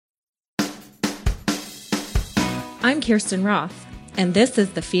I'm Kirsten Roth, and this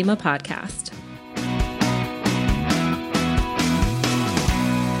is the FEMA Podcast.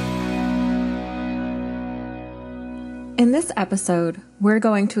 In this episode, we're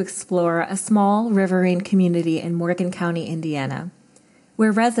going to explore a small riverine community in Morgan County, Indiana,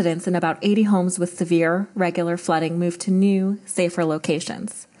 where residents in about 80 homes with severe, regular flooding moved to new, safer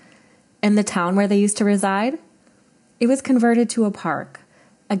locations. In the town where they used to reside, it was converted to a park,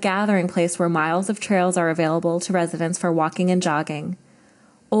 a gathering place where miles of trails are available to residents for walking and jogging.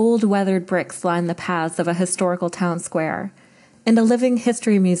 Old weathered bricks line the paths of a historical town square, and a living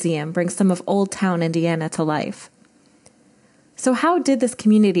history museum brings some of Old Town Indiana to life. So how did this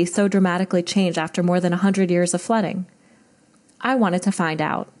community so dramatically change after more than 100 years of flooding? I wanted to find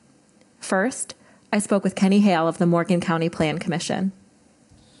out. First, I spoke with Kenny Hale of the Morgan County Plan Commission.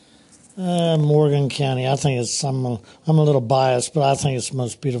 Morgan County, I think I'm a little biased, but I think it's the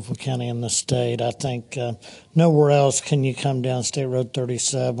most beautiful county in the state. I think nowhere else can you come down State Road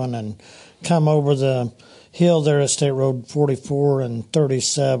 37 and come over the hill there at State Road 44 and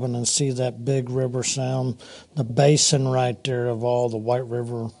 37 and see that big river sound, the basin right there of all the White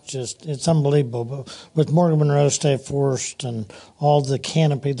River. It's unbelievable. But with Morgan Monroe State Forest and all the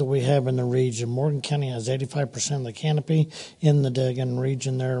canopy that we have in the region, Morgan County has 85% of the canopy in the Degan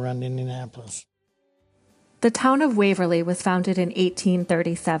region there around Indianapolis. The town of Waverly was founded in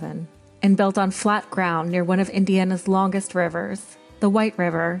 1837 and built on flat ground near one of Indiana's longest rivers, the White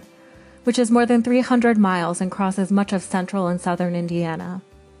River, which is more than 300 miles and crosses much of central and southern Indiana.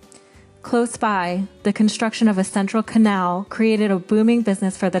 Close by, the construction of a central canal created a booming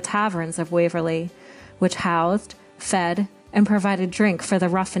business for the taverns of Waverly, which housed, fed, and provided drink for the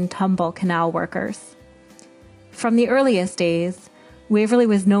rough-and-tumble canal workers. From the earliest days, Waverly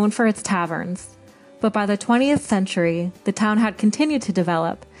was known for its taverns, but by the 20th century, the town had continued to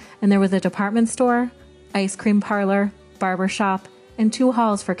develop, and there was a department store, ice cream parlor, barber shop, and 2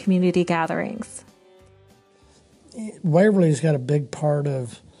 halls for community gatherings. Waverly's got a big part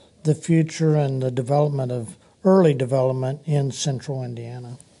of the future and the development of early development in central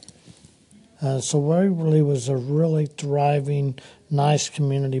Indiana. So Waverly was a really thriving, nice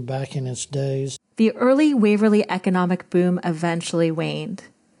community back in its days. The early Waverly economic boom eventually waned.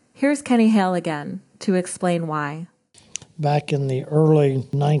 Here's Kenny Hale again to explain why. Back in the early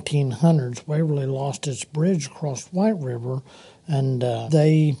 1900s, Waverly lost its bridge across White River, and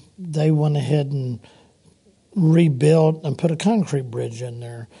they went ahead and rebuilt and put a concrete bridge in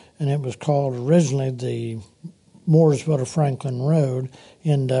there, and it was called originally the Mooresville to Franklin Road,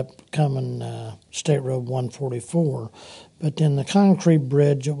 ended up becoming State Road 144. But then the concrete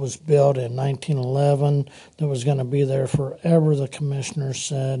bridge, it was built in 1911, that was going to be there forever, the commissioner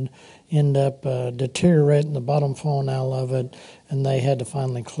said, end up deteriorating, the bottom falling out of it, and they had to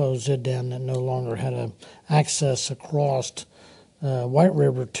finally close it down. It no longer had access across White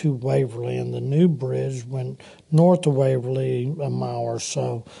River to Waverly, and the new bridge went north of Waverly a mile or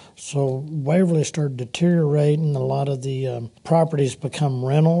so. So Waverly started deteriorating. A lot of the properties become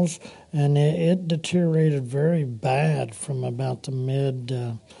rentals, and it deteriorated very bad from about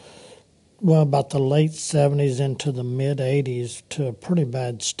the about the late 70s into the mid 80s to a pretty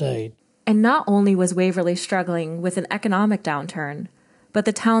bad state. And not only was Waverly struggling with an economic downturn, but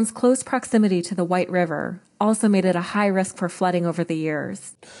the town's close proximity to the White River also made it a high risk for flooding over the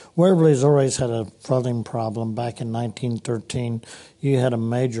years. Waverly's always had a flooding problem. Back in 1913, you had a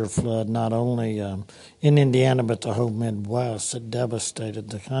major flood, not only in Indiana, but the whole Midwest. It devastated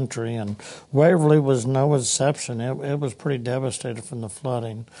the country, and Waverly was no exception. It was pretty devastated from the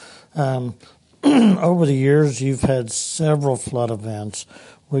flooding. Over the years, you've had several flood events.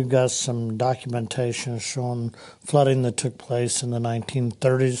 We've got some documentation showing flooding that took place in the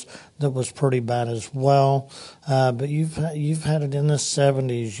 1930s that was pretty bad as well. But you've had it in the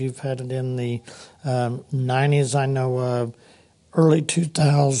 70s. You've had it in the 90s, I know of. Early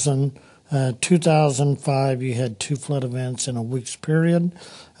 2000, 2005, you had 2 flood events in a week's period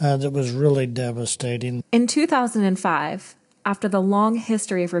that was really devastating. In 2005, after the long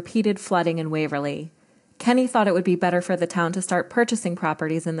history of repeated flooding in Waverly, Kenny thought it would be better for the town to start purchasing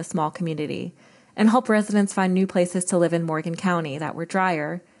properties in the small community and help residents find new places to live in Morgan County that were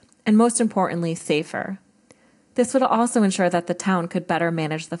drier and, most importantly, safer. This would also ensure that the town could better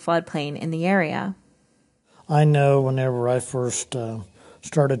manage the floodplain in the area. I know whenever I first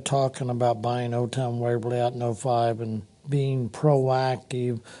started talking about buying Old Town Waverly out in 05 and being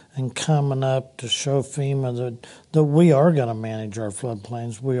proactive and coming up to show FEMA that we are going to manage our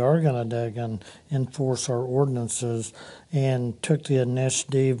floodplains. We are going to dig and enforce our ordinances, and took the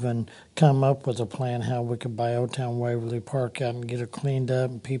initiative and come up with a plan how we could buy Old Town Waverly Park out and get it cleaned up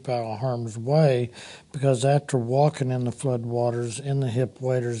and keep out of harm's way. Because after walking in the floodwaters, in the hip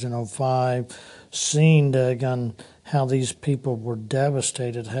waders in '05, seeing how these people were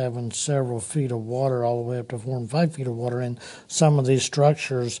devastated having several feet of water, all the way up to 4 and 5 feet of water in some of these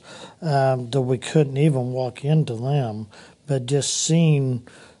structures, that we couldn't even walk into them. But just seeing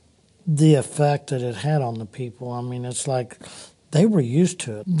the effect that it had on the people, I mean, it's like they were used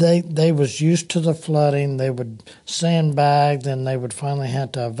to it. They was used to the flooding. They would sandbag, then they would finally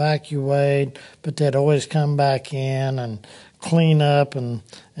have to evacuate, but they'd always come back in and clean up and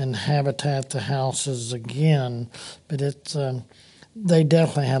habitat the houses again. But they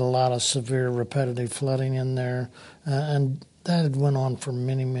definitely had a lot of severe repetitive flooding in there, and that had went on for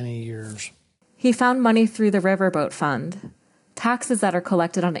many, many years. He found money through the Riverboat Fund, taxes that are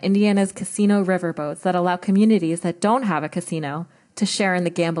collected on Indiana's casino riverboats that allow communities that don't have a casino to share in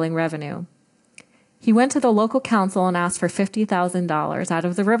the gambling revenue. He went to the local council and asked for $50,000 out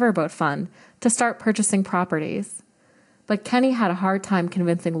of the Riverboat Fund to start purchasing properties. But Kenny had a hard time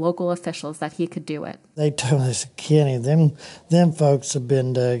convincing local officials that he could do it. They told us, Kenny, them folks have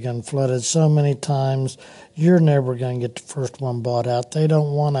been dug and flooded so many times, you're never going to get the first one bought out. They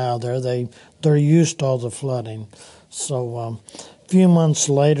don't want out of there. They're used to all the flooding. So a few months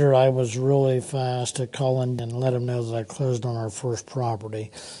later, I was really fast at calling and let them know that I closed on our first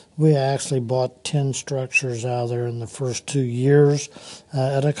property. We actually bought 10 structures out there in the first 2 years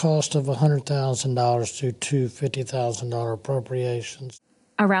at a cost of $100,000 through two $50,000 appropriations.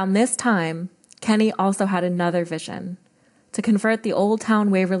 Around this time, Kenny also had another vision: to convert the Old Town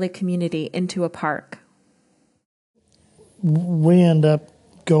Waverly community into a park. We end up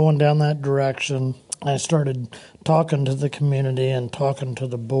going down that direction. I started talking to the community and talking to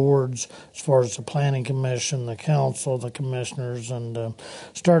the boards as far as the planning commission, the council, the commissioners, and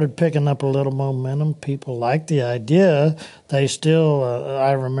started picking up a little momentum. People liked the idea. They still,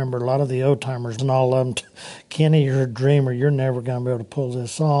 I remember a lot of the old-timers and all of them, Kenny, you're a dreamer. You're never going to be able to pull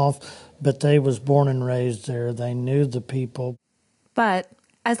this off. But they was born and raised there. They knew the people. But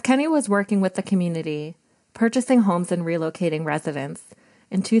as Kenny was working with the community, purchasing homes and relocating residents,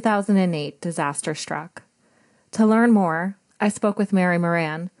 in 2008, disaster struck. To learn more, I spoke with Mary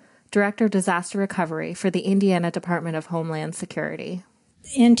Moran, Director of Disaster Recovery for the Indiana Department of Homeland Security.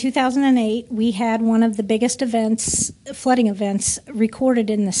 In 2008, we had one of the biggest flooding events recorded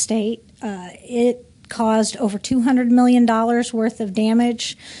in the state. It caused over $200 million worth of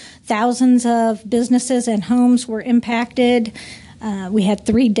damage. Thousands of businesses and homes were impacted. We had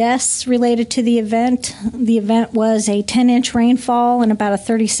 3 deaths related to the event. The event was a 10-inch rainfall in about a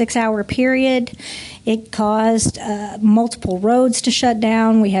 36-hour period. It caused multiple roads to shut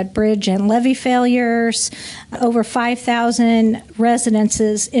down. We had bridge and levee failures. Over 5,000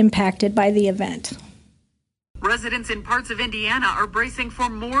 residences impacted by the event. Residents in parts of Indiana are bracing for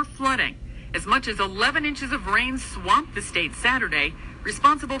more flooding. As much as 11 inches of rain swamped the state Saturday,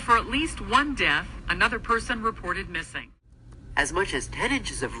 responsible for at least 1 death. Another person reported missing. As much as 10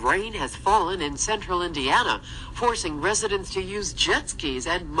 inches of rain has fallen in central Indiana, forcing residents to use jet skis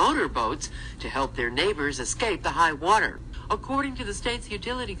and motorboats to help their neighbors escape the high water. According to the state's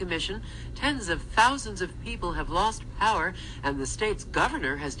utility commission, tens of thousands of people have lost power, and the state's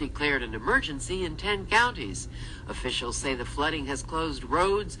governor has declared an emergency in 10 counties. Officials say the flooding has closed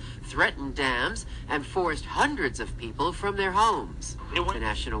roads, threatened dams, and forced hundreds of people from their homes. The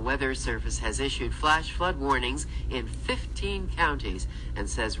National Weather Service has issued flash flood warnings in 15 counties and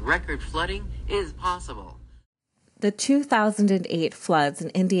says record flooding is possible. The 2008 floods in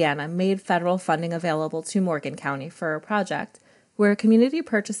Indiana made federal funding available to Morgan County for a project where a community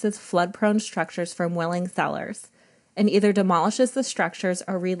purchases flood-prone structures from willing sellers and either demolishes the structures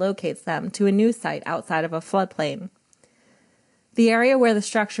or relocates them to a new site outside of a floodplain. The area where the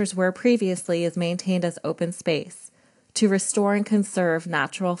structures were previously is maintained as open space to restore and conserve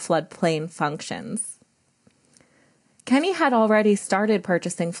natural floodplain functions. Kenny had already started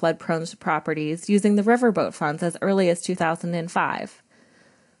purchasing flood-prone properties using the riverboat funds as early as 2005.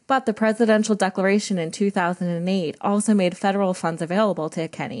 But the presidential declaration in 2008 also made federal funds available to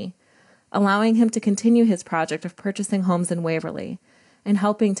Kenny, allowing him to continue his project of purchasing homes in Waverly and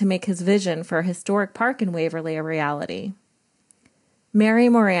helping to make his vision for a historic park in Waverly a reality. Mary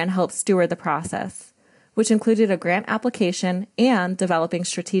Moran helped steward the process, which included a grant application and developing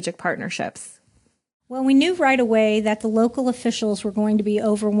strategic partnerships. Well, we knew right away that the local officials were going to be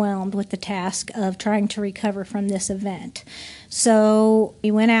overwhelmed with the task of trying to recover from this event. So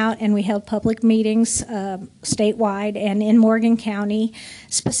we went out and we held public meetings statewide and in Morgan County,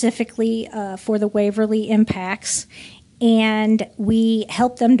 specifically for the Waverly impacts. And we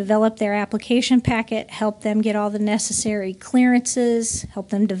helped them develop their application packet, helped them get all the necessary clearances,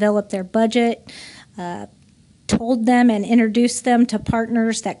 helped them develop their budget, told them and introduced them to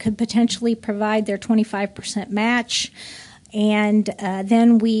partners that could potentially provide their 25% match. And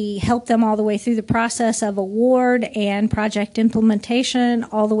then we helped them all the way through the process of award and project implementation,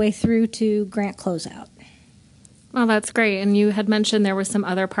 all the way through to grant closeout. Well, that's great. And you had mentioned there were some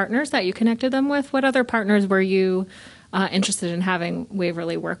other partners that you connected them with. What other partners were you interested in having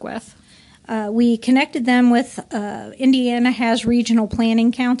Waverly work with? We connected them with Indiana has regional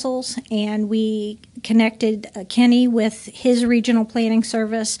planning councils, and we connected Kenny with his regional planning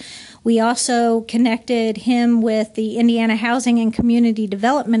service. We also connected him with the Indiana Housing and Community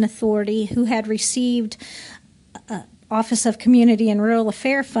Development Authority, who had received Office of Community and Rural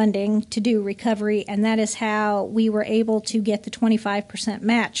Affairs funding to do recovery, and that is how we were able to get the 25%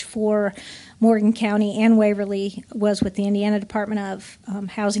 match for Morgan County and Waverly, was with the Indiana Department of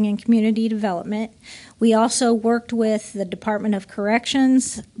Housing and Community Development. We also worked with the Department of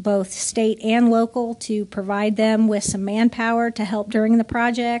Corrections, both state and local, to provide them with some manpower to help during the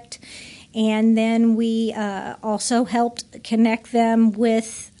project. And then we also helped connect them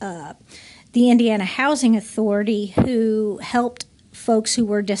with the Indiana Housing Authority, who helped folks who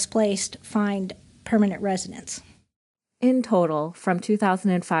were displaced find permanent residence. In total, from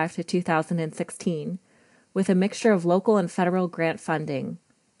 2005 to 2016, with a mixture of local and federal grant funding,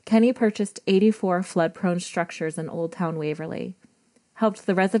 Kenny purchased 84 flood-prone structures in Old Town Waverly, helped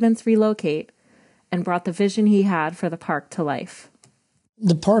the residents relocate, and brought the vision he had for the park to life.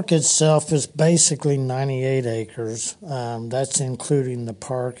 The park itself is basically 98 acres. That's including the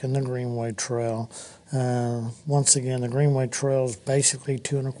park and the Greenway Trail. Once again, the Greenway Trail is basically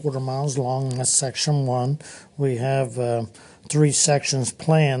 2.25 miles long. That's section 1. We have 3 sections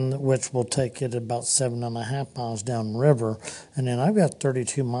planned, which will take it about 7.5 miles downriver. And then I've got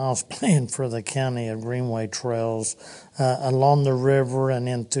 32 miles planned for the county of Greenway Trails along the river and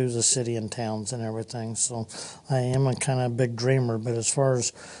in through the city and towns and everything. So I am a kind of big dreamer. But as far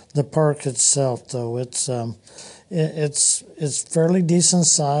as the park itself, though, it's fairly decent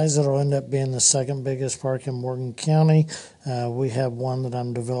size. It'll end up being the second biggest park in Morgan County. We have one that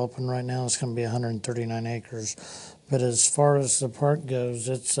I'm developing right now. It's going to be 139 acres. But as far as the park goes,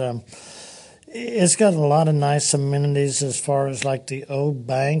 it's got a lot of nice amenities as far as like the old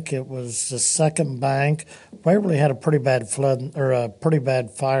bank. It was the second bank. Waverly had a pretty bad flood or a pretty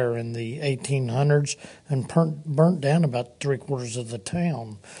bad fire in the 1800s and burnt down about 3/4 of the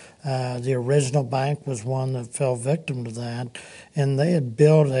town. The original bank was one that fell victim to that, and they had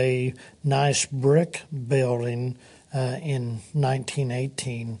built a nice brick building in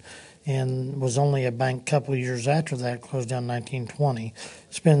 1918, and was only a bank a couple of years after that, closed down in 1920.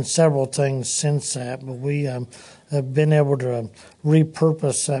 It's been several things since that, but we have been able to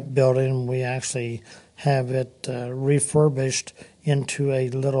repurpose that building. We actually have it refurbished into a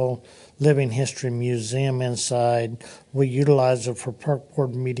little living history museum inside. We utilize it for park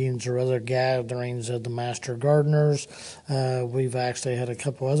board meetings or other gatherings of the master gardeners. We've actually had a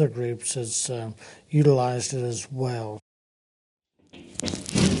couple other groups that's utilized it as well.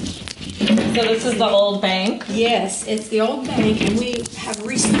 So this is the old bank? Yes, it's the old bank, and we have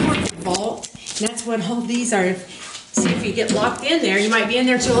restored the vault. And that's what all these are. See if you get locked in there. You might be in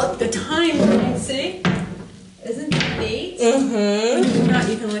there till the time. See? Isn't that neat? Mm-hmm. Not,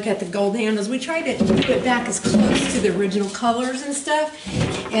 you can look at the gold handles. We tried to do it back as close to the original colors and stuff.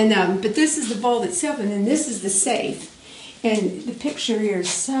 And but this is the vault itself, and then this is the safe. And the picture here is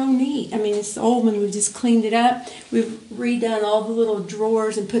so neat. I mean, it's the old one. We just cleaned it up. We've redone all the little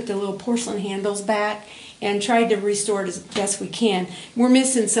drawers and put the little porcelain handles back and tried to restore it as best we can. We're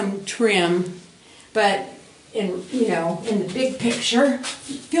missing some trim, but in the big picture,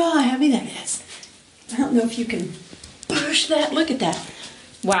 feel how heavy that is. I don't know if you can push that. Look at that.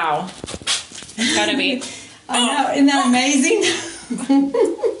 Wow. It's gotta be. I know. Isn't that amazing?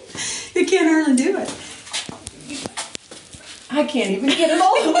 You can't hardly do it. I can't even get it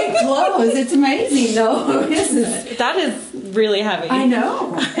all the way closed. It's amazing, though, isn't it? That is really heavy. I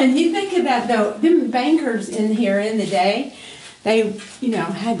know. And you think of that, though. Them bankers in here in the day, they,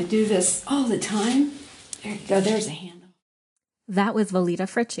 had to do this all the time. There you go. There's a handle. That was Valita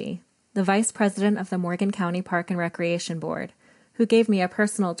Fritchie, the vice president of the Morgan County Park and Recreation Board, who gave me a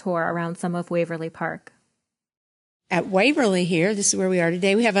personal tour around some of Waverly Park. at Waverly here. This is where we are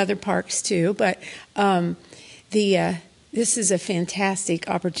today. We have other parks too, but this is a fantastic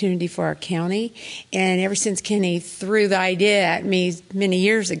opportunity for our county. And ever since Kenny threw the idea at me many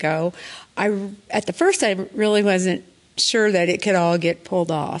years ago, at the first I really wasn't sure that it could all get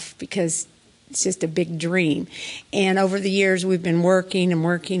pulled off because it's just a big dream. And over the years, we've been working and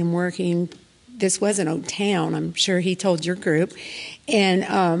working and working. This was an old town, I'm sure he told your group.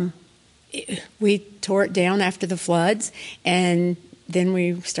 And we tore it down after the floods, and then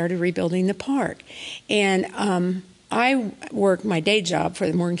we started rebuilding the park. And I work my day job for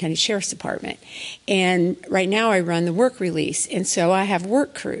the Morgan County Sheriff's Department. And right now I run the work release, and so I have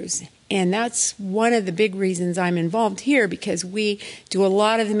work crews. And that's one of the big reasons I'm involved here, because we do a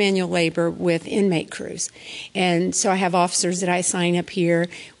lot of the manual labor with inmate crews. And so I have officers that I assign up here.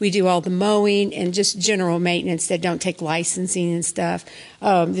 We do all the mowing and just general maintenance that don't take licensing and stuff.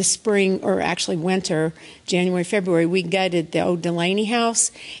 This spring, or actually winter, January, February, we gutted the old Delaney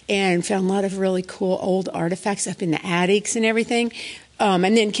house and found a lot of really cool old artifacts up in the attics and everything.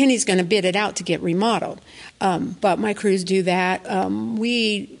 And then Kenny's going to bid it out to get remodeled. But my crews do that.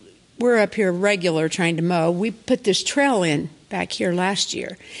 We're up here regular trying to mow. We put this trail in back here last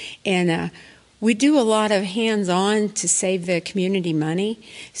year. And we do a lot of hands-on to save the community money.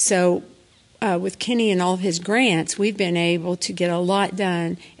 So with Kenny and all of his grants, we've been able to get a lot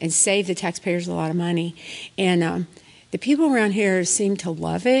done and save the taxpayers a lot of money. And the people around here seem to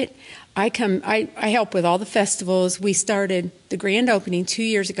love it. I help with all the festivals. We started the grand opening 2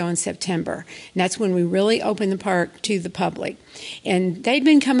 years ago in September, and that's when we really opened the park to the public. And they've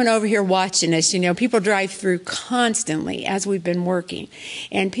been coming over here watching us. You know, people drive through constantly as we've been working,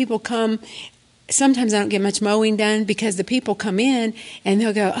 and people come. Sometimes I don't get much mowing done because the people come in and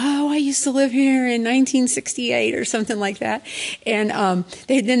they'll go, "Oh, I used to live here in 1968 or something like that." And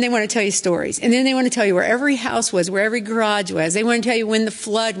then they want to tell you stories. And then they want to tell you where every house was, where every garage was. They want to tell you when the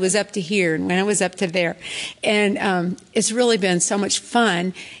flood was up to here and when it was up to there. And it's really been so much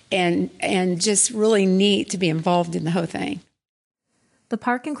fun and just really neat to be involved in the whole thing. The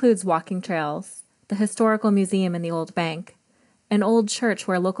park includes walking trails, the historical museum in the old bank, an old church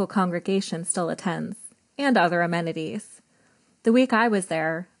where local congregation still attends, and other amenities. The week I was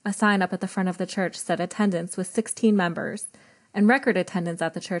there, a sign up at the front of the church said attendance was 16 members, and record attendance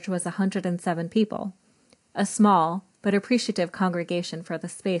at the church was 107 people. A small, but appreciative congregation for the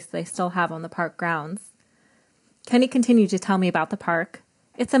space they still have on the park grounds. Kenny continued to tell me about the park,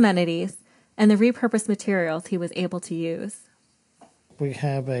 its amenities, and the repurposed materials he was able to use. We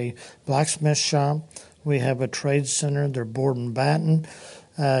have a blacksmith shop. We have a trade center. They're board and batten.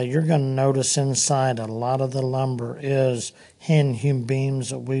 You're going to notice inside a lot of the lumber is hand-hewn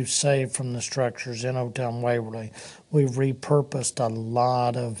beams that we've saved from the structures in Old Town Waverly. We've repurposed a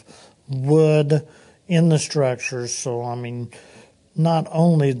lot of wood in the structures. So, I mean, not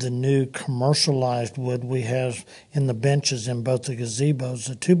only the new commercialized wood we have in the benches in both the gazebos,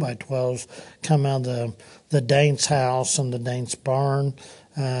 the 2x12s come out of the Danes house and the Danes barn,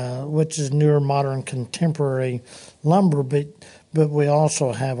 which is newer, modern, contemporary lumber, but we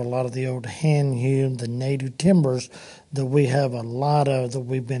also have a lot of the old hand-hewn, the native timbers that we have a lot of that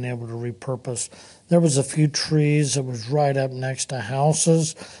we've been able to repurpose. There was a few trees that was right up next to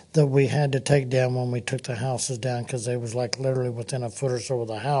houses that we had to take down when we took the houses down because they was like literally within a foot or so of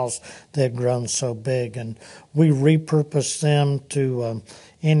the house. They had grown so big, and we repurposed them to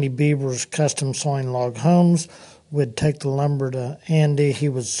Andy Bieber's custom sawing log homes. We'd take the lumber to Andy. He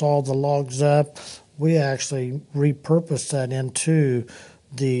would saw the logs up. We actually repurposed that into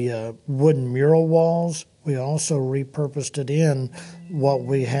the wooden mural walls. We also repurposed it in what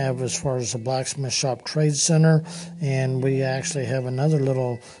we have as far as the blacksmith shop trade center, and we actually have another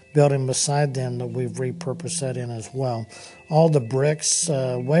little building beside them that we've repurposed that in as well. All the bricks,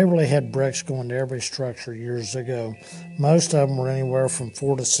 Waverly had bricks going to every structure years ago. Most of them were anywhere from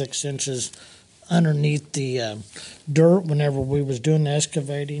 4 to 6 inches underneath the dirt. Whenever we was doing the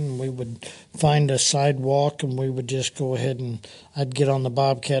excavating, we would find a sidewalk and we would just go ahead and I'd get on the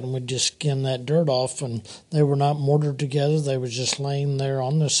bobcat and we'd just skim that dirt off, and they were not mortared together. They were just laying there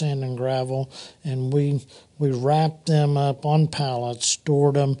on the sand and gravel, and we wrapped them up on pallets,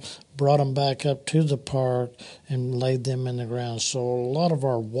 stored them, brought them back up to the park, and laid them in the ground. So a lot of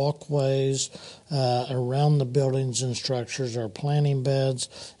our walkways around the buildings and structures, our planting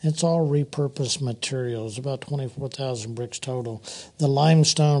beds, it's all repurposed materials, about 24,000 bricks total. The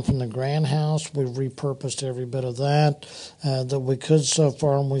limestone from the Grand House, we've repurposed every bit of that we could so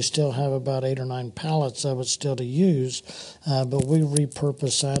far, and we still have about 8 or 9 pallets of it still to use, but we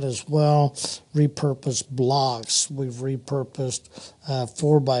repurposed that as well. Repurposed blocks. We've repurposed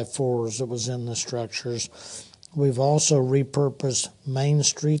 4x4s that was in the structures. We've also repurposed Main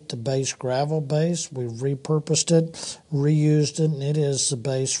Street, the base gravel base. We've repurposed it, reused it, and it is the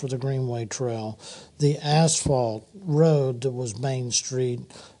base for the Greenway Trail. The asphalt road that was Main Street,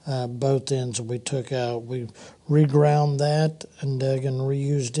 both ends that we took out, we reground that and dug and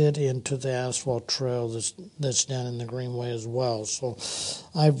reused it into the asphalt trail that's down in the Greenway as well. So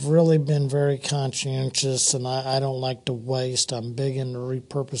I've really been very conscientious, and I don't like to waste. I'm big into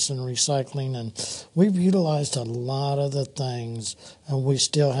repurposing and recycling, and we've utilized a lot of the things, and we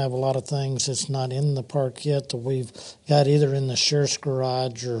still have a lot of things that's not in the park yet that we've got either in the sheriff's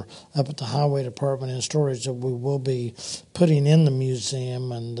garage or up at the highway department in storage that we will be putting in the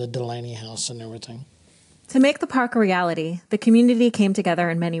museum and the Delaney House and everything. To make the park a reality, the community came together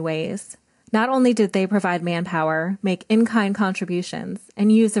in many ways. Not only did they provide manpower, make in-kind contributions,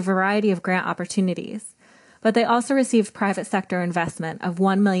 and use a variety of grant opportunities, but they also received private sector investment of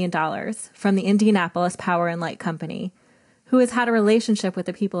 $1 million from the Indianapolis Power and Light Company, who has had a relationship with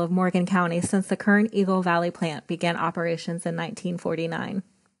the people of Morgan County since the current Eagle Valley plant began operations in 1949.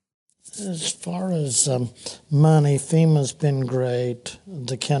 As far as money, FEMA's been great.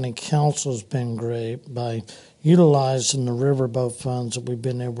 The county council's been great by utilizing the riverboat funds that we've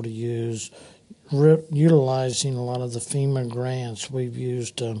been able to use, utilizing a lot of the FEMA grants. We've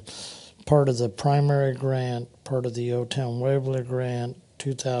used part of the primary grant, part of the O-Town Waverly grant,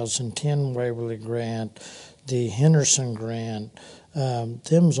 2010 Waverly grant, the Henderson grant.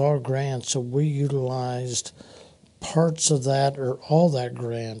 Them's all grants, so we utilized parts of that or all that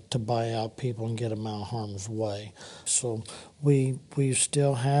grant to buy out people and get them out of harm's way. So we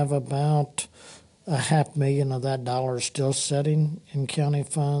still have about $500,000 of that dollar still sitting in county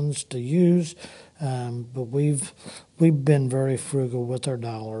funds to use, but we've been very frugal with our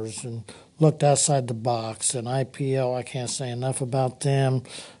dollars and looked outside the box. And IPL, I can't say enough about them.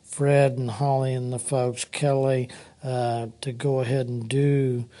 Fred and Holly and the folks, Kelly, to go ahead and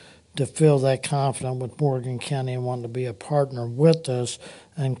to feel that confident with Morgan County and wanting to be a partner with us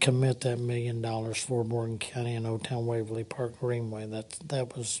and commit that $1 million for Morgan County and O-Town Waverly Park Greenway.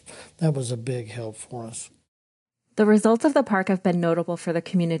 That was a big help for us. The results of the park have been notable for the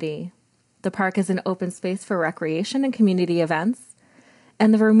community. The park is an open space for recreation and community events,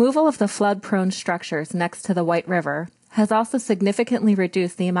 and the removal of the flood-prone structures next to the White River has also significantly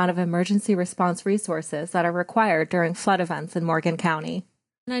reduced the amount of emergency response resources that are required during flood events in Morgan County.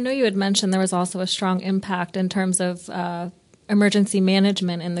 And I know you had mentioned there was also a strong impact in terms of emergency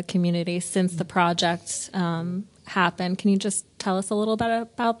management in the community since the project happened. Can you just tell us a little bit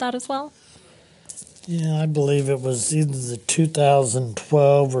about that as well? Yeah, I believe it was either the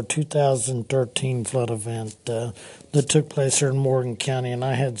 2012 or 2013 flood event that took place here in Morgan County, and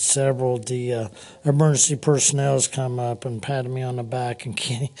I had several of the emergency personnel come up and patted me on the back, and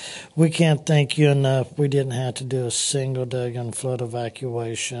we can't thank you enough. We didn't have to do a single daggone flood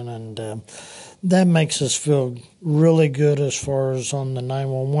evacuation, and that makes us feel really good as far as on the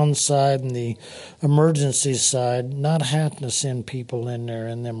 911 side and the emergency side, not having to send people in there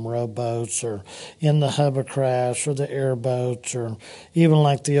in them rowboats or in the hovercrafts or the airboats or even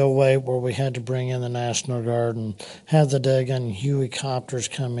like the 08 where we had to bring in the National Guard and have the daggone helicopters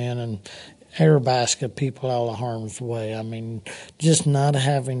come in and air basket people out of harm's way. I mean, just not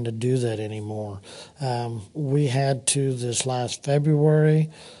having to do that anymore. We had to this last February.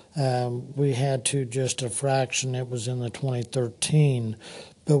 We had to just a fraction. It was in the 2013,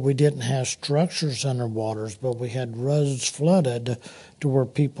 but we didn't have structures underwaters, but we had roads flooded to where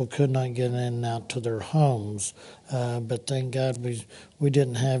people could not get in and out to their homes. But thank God we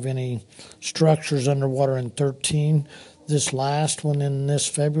didn't have any structures underwater in 13. This last one in this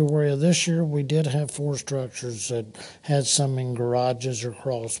February of this year, we did have 4 structures that had some in garages or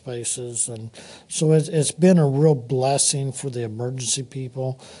crawl spaces. And so it's been a real blessing for the emergency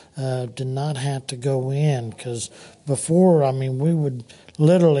people to not have to go in, because before, I mean, we would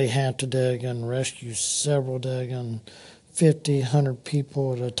literally have to dig and rescue several 50, 100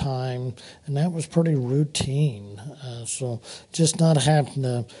 people at a time, and that was pretty routine. So just not having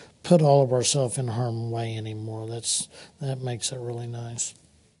to put all of ourselves in harm's way anymore, that makes it really nice.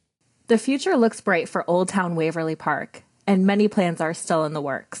 The future looks bright for Old Town Waverly Park, and many plans are still in the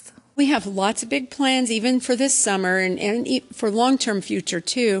works. We have lots of big plans, even for this summer and for long-term future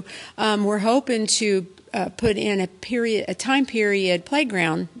too. We're hoping to put in a time period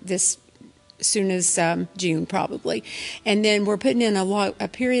playground this soon as June probably. And then we're putting in a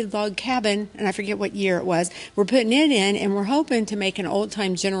period log cabin, and I forget what year it was. We're putting it in, and we're hoping to make an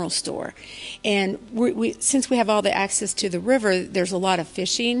old-time general store. And since we have all the access to the river, there's a lot of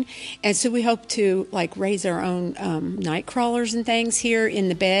fishing, and so we hope to raise our own night crawlers and things here in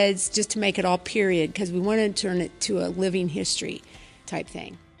the beds, just to make it all period, because we want to turn it to a living history type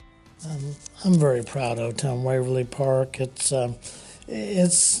thing. I'm very proud of Town Waverly Park. It's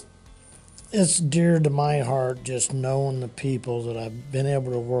dear to my heart just knowing the people that I've been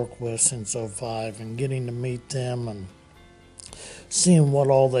able to work with since '05 and getting to meet them and seeing what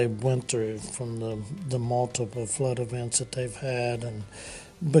all they've went through from the multiple flood events that they've had, and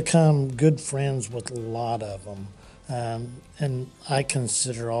become good friends with a lot of them. And I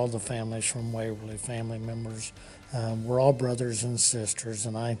consider all the families from Waverly family members. We're all brothers and sisters,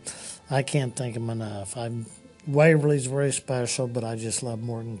 and I can't thank them enough. Waverly's very special, but I just love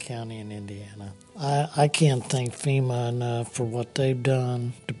Morgan County and Indiana. I can't thank FEMA enough for what they've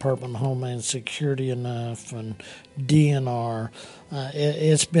done, Department of Homeland Security enough, and DNR.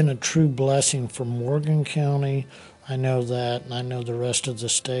 It's been a true blessing for Morgan County. I know that, and I know the rest of the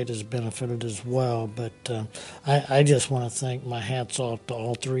state has benefited as well, but I just want to thank my hats off to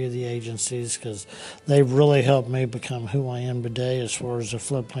all three of the agencies, because they've really helped me become who I am today as far as a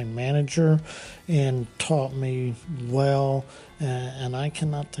floodplain manager, and taught me well, and I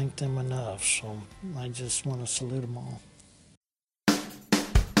cannot thank them enough, so I just want to salute them all.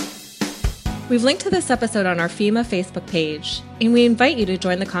 We've linked to this episode on our FEMA Facebook page, and we invite you to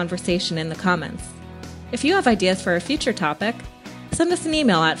join the conversation in the comments. If you have ideas for a future topic, send us an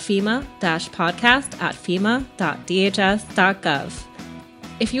email at fema-podcast@fema.dhs.gov.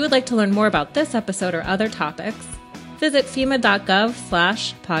 If you would like to learn more about this episode or other topics, visit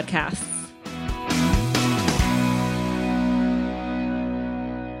fema.gov/podcasts.